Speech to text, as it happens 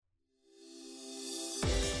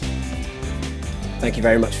Thank you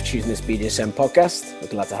very much for choosing this BDSM podcast. We're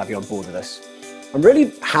glad to have you on board with us. I'm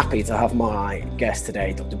really happy to have my guest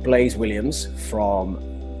today, Dr. Blaise Williams from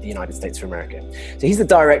the United States of America. So he's the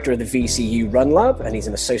director of the VCU Run Lab, and he's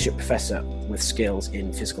an associate professor with skills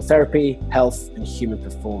in physical therapy, health, and human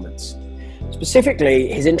performance. Specifically,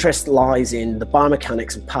 his interest lies in the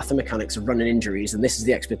biomechanics and pathomechanics of running injuries, and this is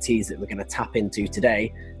the expertise that we're going to tap into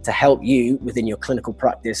today to help you within your clinical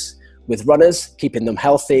practice with runners, keeping them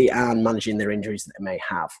healthy and managing their injuries that they may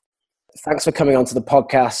have. Thanks for coming onto the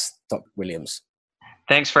podcast, Dr. Williams.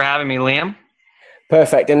 Thanks for having me, Liam.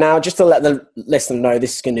 Perfect. And now, just to let the listener know,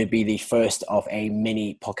 this is going to be the first of a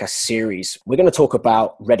mini podcast series. We're going to talk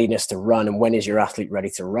about readiness to run and when is your athlete ready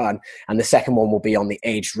to run. And the second one will be on the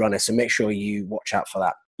aged runner. So make sure you watch out for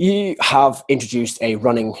that. You have introduced a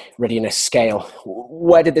running readiness scale.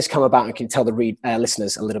 Where did this come about? And can you tell the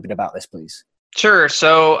listeners a little bit about this, please? Sure.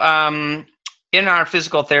 So in our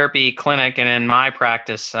physical therapy clinic and in my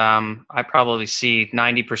practice, I probably see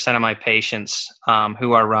 90% of my patients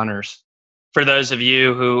who are runners. For those of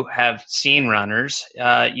you who have seen runners,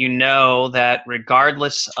 you know that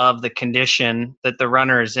regardless of the condition that the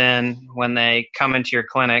runner is in, when they come into your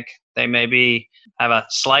clinic, they may have a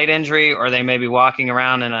slight injury or they may be walking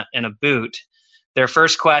around in a boot. Their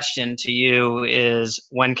first question to you is,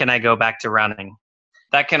 when can I go back to running?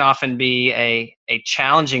 That can often be a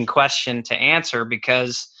challenging question to answer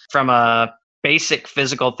because from a basic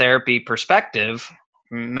physical therapy perspective,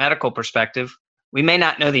 medical perspective, we may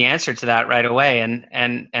not know the answer to that right away.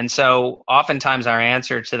 And so oftentimes our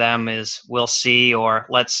answer to them is, we'll see, or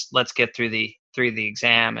let's get through the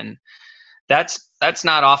exam. And that's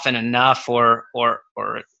not often enough, or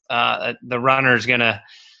the runner's going to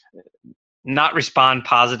not respond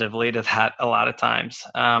positively to that a lot of times.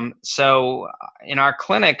 So in our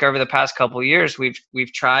clinic over the past couple of years,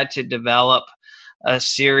 we've tried to develop a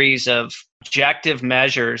series of objective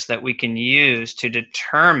measures that we can use to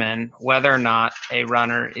determine whether or not a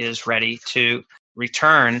runner is ready to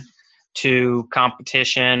return to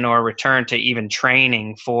competition or return to even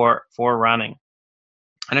training for running.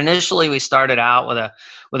 And initially we started out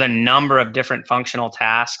with a number of different functional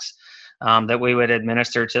tasks that we would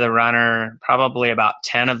administer to the runner. Probably about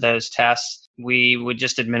 10 of those tests, we would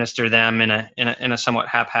just administer them in a somewhat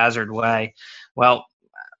haphazard way. Well,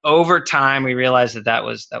 over time, we realized that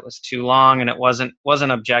was too long and it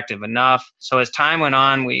wasn't objective enough. So as time went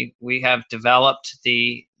on, we have developed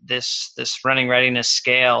this running readiness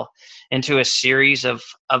scale into a series of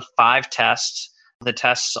 5 tests. The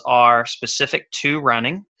tests are specific to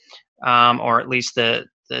running, or at least the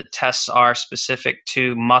tests are specific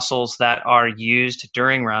to muscles that are used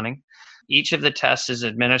during running. Each of the tests is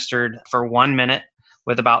administered for 1 minute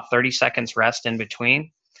with about 30 seconds rest in between.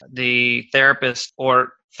 The therapist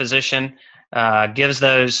or physician gives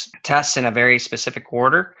those tests in a very specific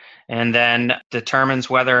order and then determines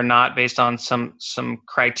whether or not, based on some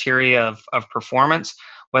criteria of performance,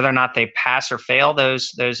 whether or not they pass or fail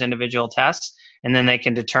those individual tests. And then they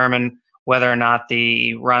can determine whether or not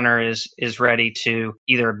the runner is ready to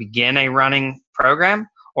either begin a running program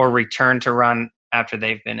or return to run after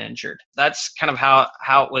they've been injured. That's kind of how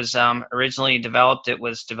it was originally developed. It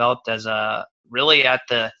was developed as really at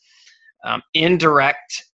the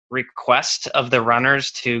indirect request of the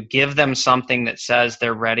runners to give them something that says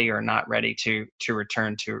they're ready or not ready to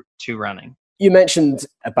return to running. You mentioned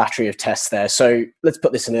a battery of tests there. So let's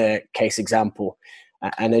put this in a case example.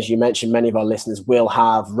 And as you mentioned, many of our listeners will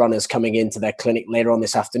have runners coming into their clinic later on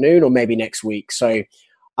this afternoon or maybe next week. So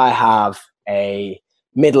I have a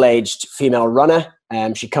middle-aged female runner.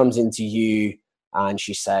 She comes into you and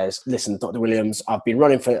she says, listen, Dr. Williams, I've been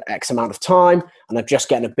running for X amount of time and I'm just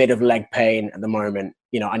getting a bit of leg pain at the moment.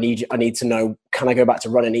 I need to know, can I go back to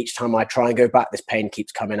running? Each time I try and go back, this pain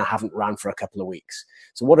keeps coming. I haven't ran for a couple of weeks.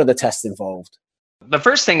 So what are the tests involved? The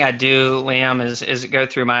first thing I do, Liam, is go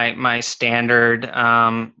through my standard,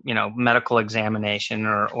 medical examination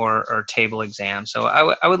or table exam. So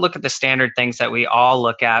I would look at the standard things that we all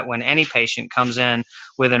look at when any patient comes in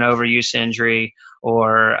with an overuse injury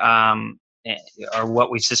or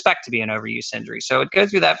what we suspect to be an overuse injury. So it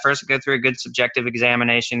goes through that first. Go through a good subjective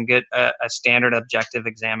examination, get a standard objective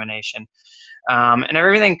examination, and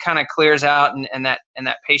everything kind of clears out, and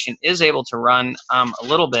that patient is able to run a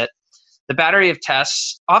little bit. The battery of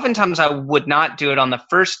tests, oftentimes I would not do it on the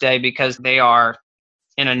first day because they are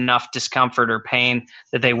in enough discomfort or pain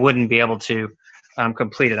that they wouldn't be able to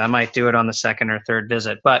complete it. I might do it on the second or third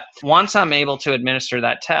visit. But once I'm able to administer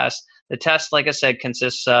that test, the test, like I said,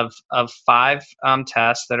 consists of 5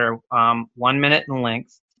 tests that are 1 minute in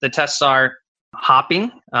length. The tests are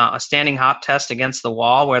hopping, a standing hop test against the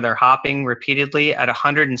wall where they're hopping repeatedly at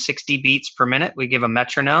 160 beats per minute. We give a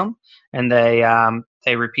metronome, and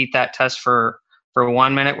they repeat that test for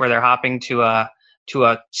 1 minute, where they're hopping to a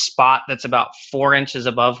spot that's about 4 inches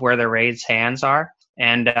above where their raised hands are.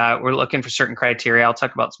 And we're looking for certain criteria. I'll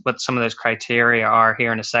talk about what some of those criteria are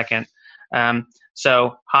here in a second.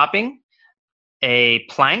 So hopping, a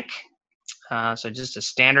plank, so just a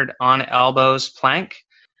standard on elbows plank,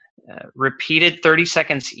 repeated 30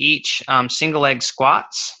 seconds each single leg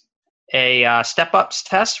squats, a step-ups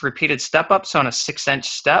test, repeated step-ups on a 6-inch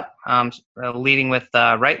step, leading with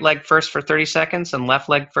right leg first for 30 seconds and left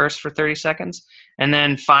leg first for 30 seconds. And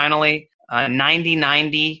then finally,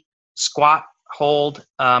 90-90 squat hold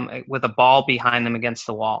with a ball behind them against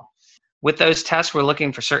the wall. With those tests, we're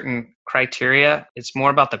looking for certain criteria. It's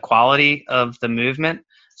more about the quality of the movement.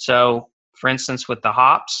 So, for instance, with the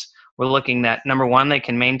hops, we're looking that, number one, they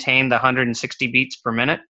can maintain the 160 beats per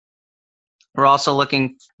minute. We're also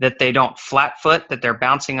looking that they don't flat foot, that they're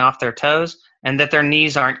bouncing off their toes, and that their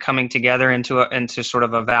knees aren't coming together into sort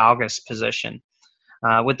of a valgus position.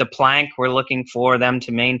 With the plank, we're looking for them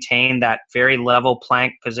to maintain that very level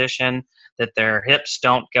plank position, that their hips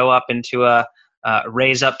don't go up into a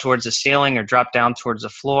raise up towards the ceiling or drop down towards the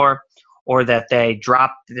floor, or that they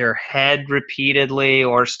drop their head repeatedly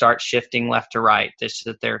or start shifting left to right, just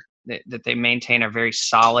that they maintain a very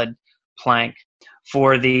solid plank.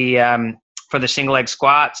 For the single leg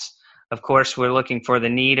squats, of course, we're looking for the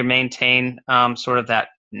knee to maintain sort of that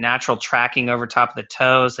natural tracking over top of the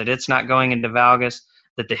toes, that it's not going into valgus,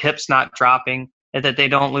 that the hip's not dropping, and that they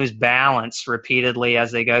don't lose balance repeatedly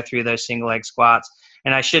as they go through those single leg squats.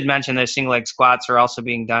 And I should mention those single leg squats are also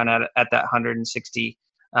being done at that 160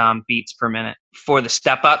 beats per minute. For the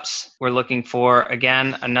step-ups, we're looking for,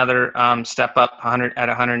 again, another step-up at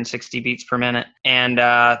 160 beats per minute. And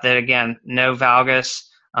that, again, no valgus,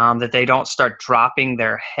 that they don't start dropping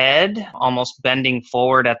their head, almost bending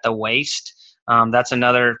forward at the waist. That's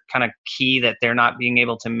another kind of key, that they're not being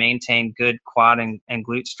able to maintain good quad and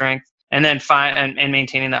glute strength. And then and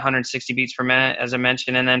maintaining that 160 beats per minute, as I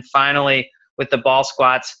mentioned. And then finally, with the ball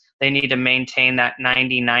squats, they need to maintain that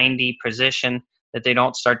 90-90 position, that they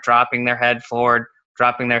don't start dropping their head forward,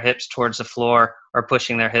 dropping their hips towards the floor, or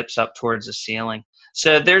pushing their hips up towards the ceiling.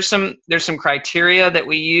 So there's some criteria that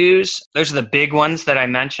we use. Those are the big ones that I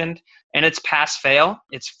mentioned, and it's pass fail.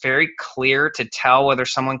 It's very clear to tell whether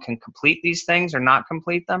someone can complete these things or not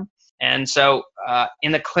complete them. And so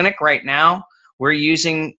in the clinic right now, we're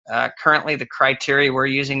using currently the criteria we're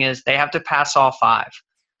using is they have to pass all 5.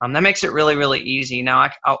 That makes it really, really easy. Now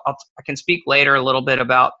I can speak later a little bit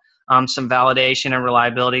about some validation and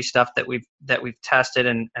reliability stuff that we've tested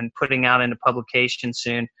and putting out into publication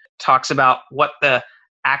soon. Talks about what the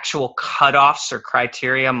actual cutoffs or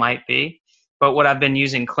criteria might be. But what I've been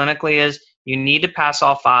using clinically is you need to pass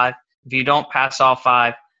all 5. If you don't pass all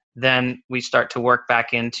 5, then we start to work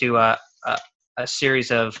back into a series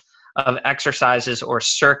of exercises or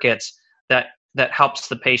circuits that helps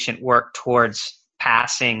the patient work towards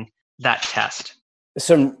passing that test.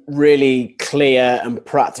 Some really clear and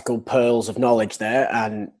practical pearls of knowledge there,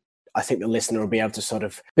 and I think the listener will be able to sort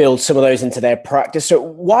of build some of those into their practice. So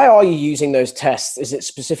why are you using those tests? Is it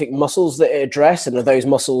specific muscles that it address, and are those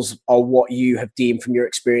muscles are what you have deemed from your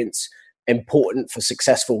experience important for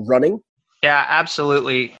successful running? Yeah,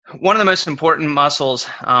 absolutely. One of the most important muscles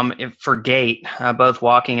for gait, both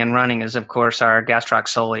walking and running, is, of course, our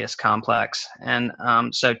gastrosoleus complex. And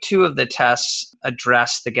so 2 of the tests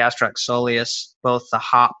address the gastrosoleus, both the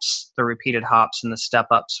hops, the repeated hops, and the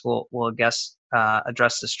step-ups will address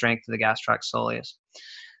the strength of the gastrosoleus.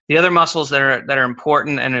 The other muscles that are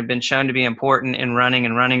important and have been shown to be important in running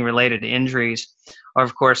and running-related injuries are,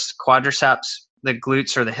 of course, quadriceps, the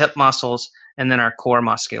glutes or the hip muscles, and then our core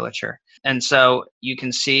musculature. And so you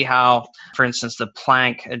can see how, for instance, the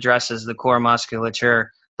plank addresses the core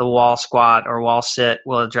musculature, the wall squat or wall sit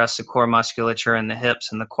will address the core musculature and the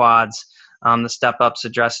hips and the quads. The step-ups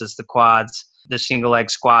addresses the quads. The single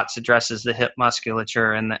leg squats addresses the hip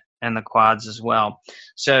musculature and the quads as well.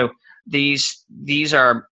 So these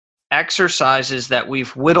are exercises that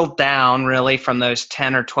we've whittled down really from those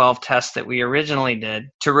 10 or 12 tests that we originally did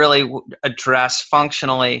to really address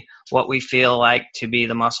functionally what we feel like to be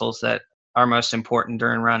the muscles that are most important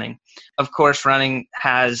during running. Of course, running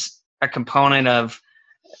has a component of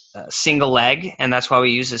single leg, and that's why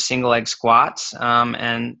we use the single leg squats.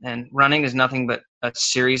 And running is nothing but a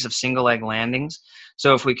series of single leg landings.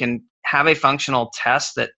 So if we can have a functional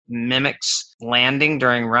test that mimics landing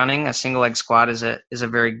during running, a single leg squat is a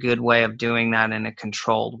very good way of doing that in a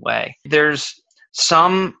controlled way. There's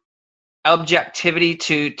some objectivity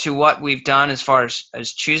to what we've done as far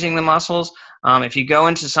as choosing the muscles. If you go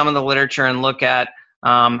into some of the literature and look at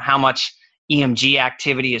how much EMG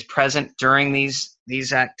activity is present during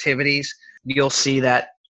these activities, you'll see that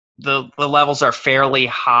the levels are fairly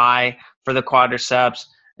high for the quadriceps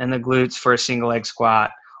and the glutes for a single leg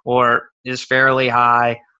squat, or is fairly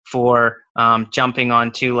high for jumping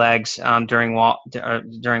on two legs during wall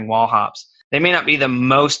hops. They may not be the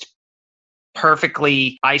most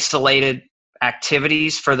perfectly isolated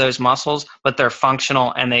activities for those muscles, but they're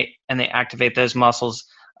functional and they activate those muscles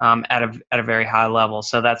at a very high level.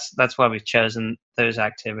 So that's why we've chosen those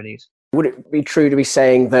activities. Would it be true to be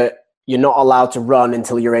saying that you're not allowed to run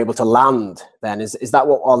until you're able to land then? Is that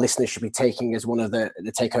what our listeners should be taking as one of the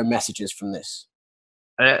take-home messages from this?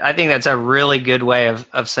 I think that's a really good way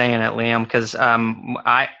of saying it, Liam, because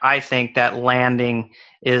I think that landing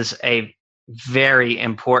is a very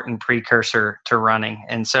important precursor to running.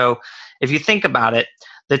 And so if you think about it,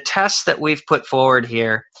 the tests that we've put forward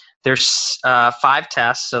here, there's 5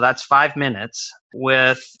 tests, so that's 5 minutes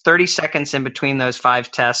with 30 seconds in between those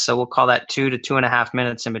 5 tests. So we'll call that 2 to 2.5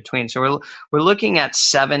 minutes in between. So we're looking at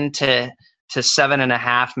 7 to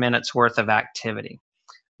 7.5 minutes worth of activity.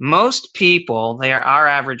 Most people, our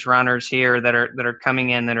average runners here that are coming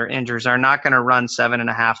in that are injured, are not going to run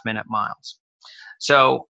 7.5 minute miles.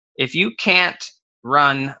 So if you can't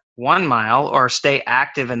run 1 mile or stay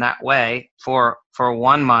active in that way for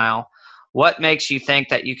 1 mile, what makes you think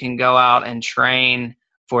that you can go out and train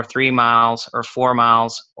for 3 miles or 4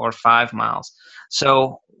 miles or 5 miles?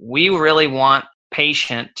 So we really want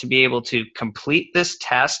patient to be able to complete this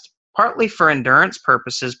test, partly for endurance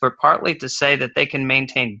purposes, but partly to say that they can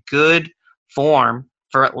maintain good form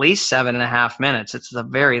for at least 7.5 minutes. It's the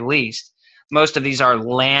very least. Most of these are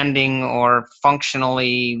landing or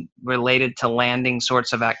functionally related to landing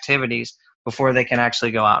sorts of activities before they can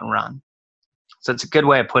actually go out and run. So it's a good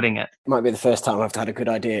way of putting it. Might be the first time I've had a good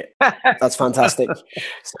idea. That's fantastic.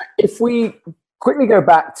 So if we quickly go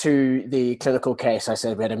back to the clinical case, I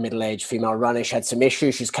said we had a middle-aged female runner. She had some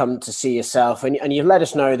issues. She's come to see yourself, and you've let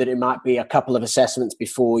us know that it might be a couple of assessments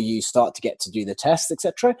before you start to get to do the test,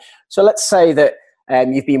 etc. So let's say that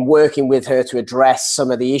you've been working with her to address some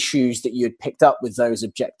of the issues that you had picked up with those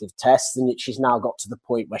objective tests, and that she's now got to the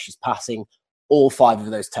point where she's passing all 5 of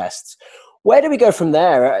those tests. Where do we go from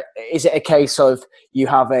there? Is it a case of you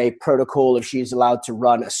have a protocol if she's allowed to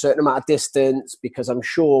run a certain amount of distance? Because I'm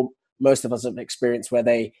sure most of us have experienced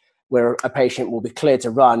where a patient will be cleared to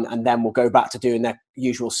run and then will go back to doing their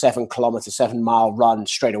usual 7 mile run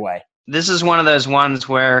straight away. This is one of those ones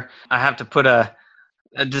where I have to put a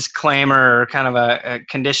disclaimer or kind of a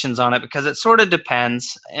conditions on it, because it sort of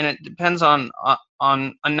depends, and it depends on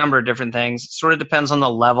a number of different things. It sort of depends on the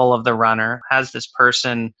level of the runner. Has this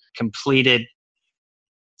person completed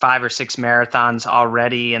 5 or 6 marathons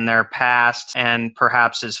already in their past and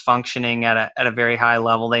perhaps is functioning at a very high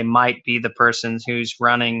level? They might be the person who's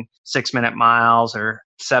running 6-minute miles or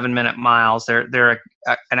 7-minute miles. They're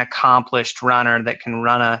an accomplished runner that can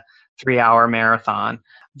run a 3-hour marathon,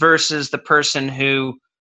 versus the person who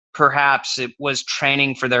perhaps it was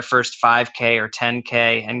training for their first 5K or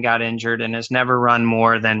 10K and got injured and has never run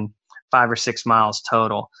more than 5 or 6 miles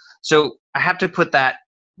total. So I have to put that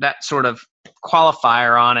sort of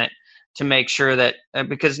qualifier on it to make sure that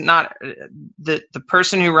because not the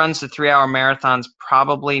person who runs the 3-hour marathon's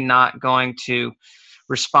probably not going to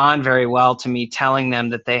respond very well to me telling them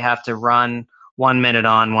that they have to run 1 minute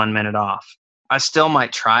on, 1 minute off. I still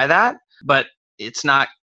might try that, but it's not.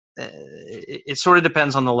 It sort of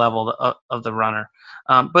depends on the level of the runner.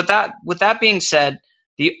 But with that being said,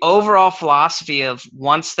 the overall philosophy of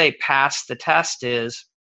once they pass the test is,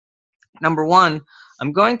 number one,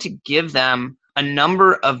 I'm going to give them a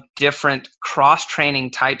number of different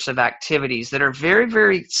cross-training types of activities that are very,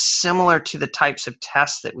 very similar to the types of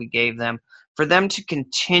tests that we gave them for them to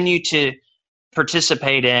continue to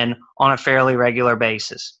participate in on a fairly regular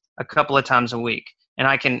basis, a couple of times a week. And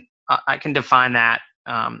I can define that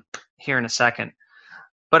here in a second.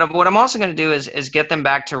 But what I'm also going to do is get them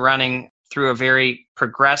back to running through a very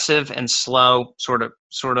progressive and slow sort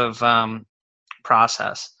of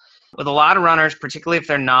process. With a lot of runners, particularly if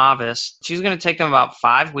they're novice, it's usually going to take them about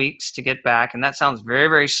 5 weeks to get back, and that sounds very,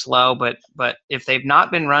 very slow. But if they've not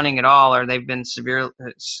been running at all or they've been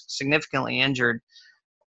significantly injured,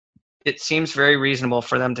 it seems very reasonable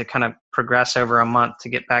for them to kind of progress over a month to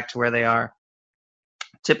get back to where they are.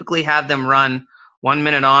 Typically have them run 1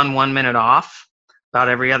 minute on, 1 minute off about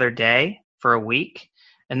every other day for a week.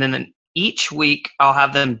 And then each week I'll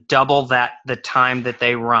have them double the time that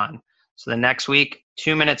they run. So the next week,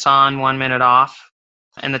 2 minutes on, 1 minute off.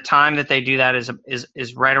 And the time that they do that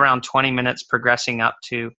is right around 20 minutes, progressing up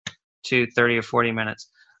to 30 or 40 minutes.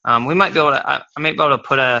 I might be able to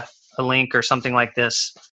put a link or something like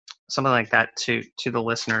this, something like that to the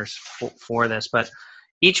listeners for this. But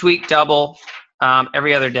each week double,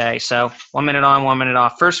 every other day. So 1 minute on, 1 minute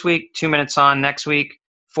off. First week, 2 minutes on. Next week,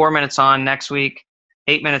 4 minutes on. Next week,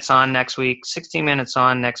 8 minutes on. Next week, 16 minutes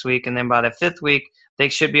on. Next week, and then by the fifth week, they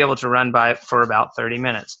should be able to run for about 30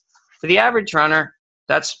 minutes. For the average runner,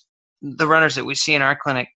 that's the runners that we see in our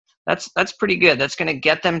clinic. That's pretty good. That's going to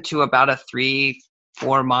get them to about a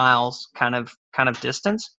 3-4 miles kind of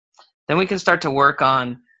distance. Then we can start to work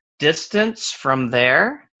on distance from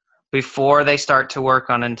there before they start to work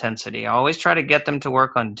on intensity. I always try to get them to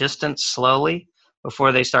work on distance slowly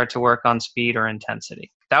before they start to work on speed or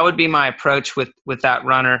intensity. That would be my approach with that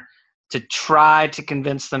runner, to try to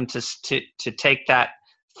convince them to take that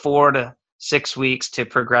 4 to 6 weeks to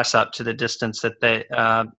progress up to the distance that they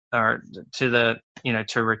are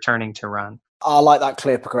to returning to run. I like that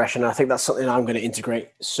clear progression. I think that's something I'm going to integrate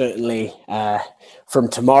certainly from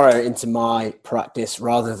tomorrow into my practice,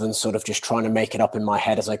 rather than sort of just trying to make it up in my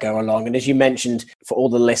head as I go along. And as you mentioned, for all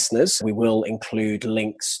the listeners, we will include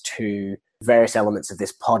links to various elements of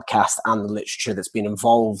this podcast and the literature that's been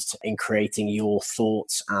involved in creating your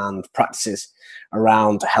thoughts and practices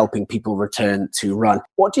around helping people return to run.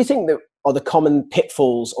 What do you think that are the common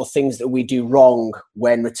pitfalls or things that we do wrong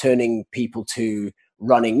when returning people to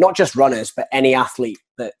running? Not just runners, but any athlete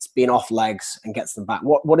that's been off legs and gets them back.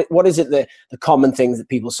 What is it the common things that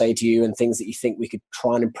people say to you, and things that you think we could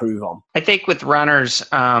try and improve on? I think with runners,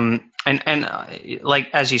 and like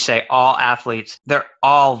as you say, all athletes, they're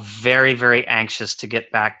all very, very anxious to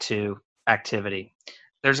get back to activity.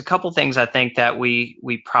 There's a couple things I think that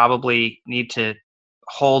we probably need to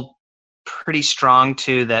hold pretty strong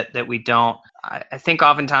to that we don't. I think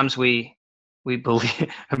oftentimes we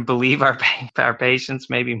believe our patients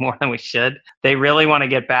maybe more than we should. They really want to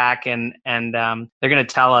get back, and they're going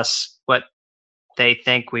to tell us what they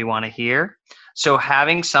think we want to hear. So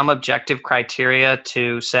having some objective criteria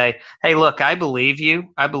to say, hey, look, I believe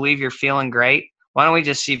you. I believe you're feeling great. Why don't we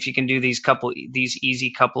just see if you can do these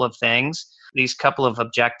easy couple of things, these couple of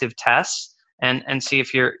objective tests, and see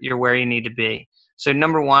if you're where you need to be. So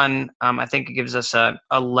number one, I think it gives us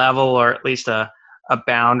a level, or at least a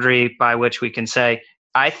boundary by which we can say,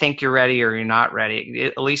 I think you're ready or you're not ready.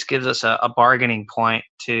 It at least gives us a bargaining point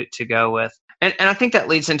to go with. And I think that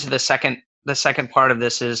leads into the second part of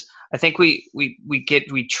this is, I think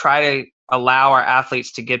we try to allow our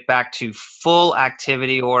athletes to get back to full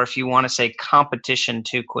activity, or if you want to say competition,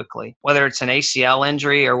 too quickly, whether it's an ACL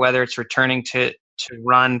injury or whether it's returning to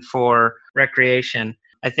run for recreation.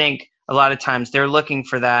 I think a lot of times they're looking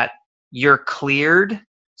for that "you're cleared"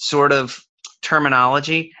 sort of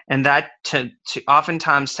terminology, and that to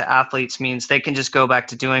oftentimes to athletes means they can just go back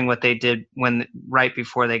to doing what they did right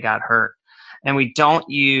before they got hurt. And we don't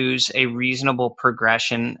use a reasonable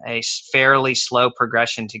progression, a fairly slow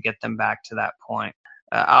progression to get them back to that point.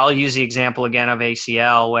 I'll use the example again of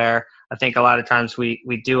ACL, where I think a lot of times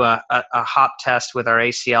we do a hop test with our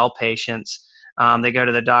ACL patients. They go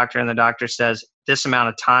to the doctor, and the doctor says, this amount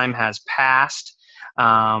of time has passed.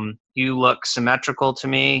 You look symmetrical to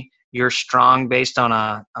me. You're strong based on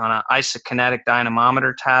an isokinetic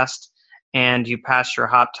dynamometer test, and you passed your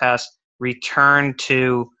hop test. Return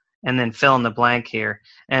to, and then fill in the blank here.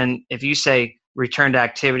 And if you say return to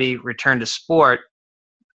activity, return to sport,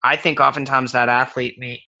 I think oftentimes that athlete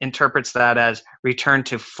interprets that as return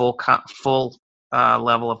to full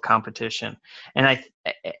level of competition. And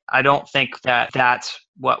I don't think that that's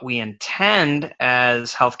what we intend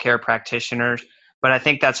as healthcare practitioners, but I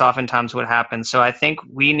think that's oftentimes what happens. So I think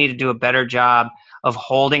we need to do a better job of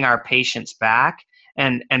holding our patients back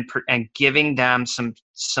and giving them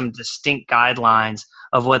some distinct guidelines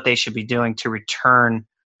of what they should be doing to return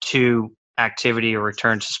to activity or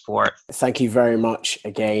return to sport. Thank you very much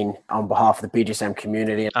again on behalf of the BJSM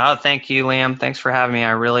community. Oh, thank you, Liam. Thanks for having me.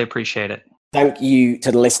 I really appreciate it. Thank you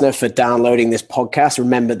to the listener for downloading this podcast.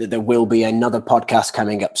 Remember that there will be another podcast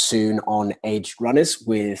coming up soon on aged runners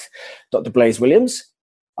with Dr. Blaise Williams.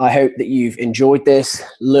 I hope that you've enjoyed this,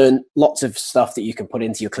 learned lots of stuff that you can put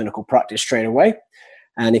into your clinical practice straight away.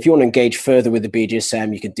 And if you want to engage further with the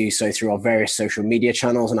BJSM, you can do so through our various social media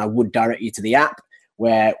channels. And I would direct you to the app,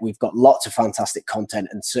 where we've got lots of fantastic content.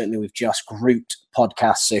 And certainly we've just grouped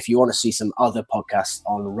podcasts. So if you want to see some other podcasts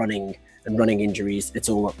on running and running injuries, it's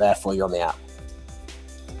all up there for you on the app.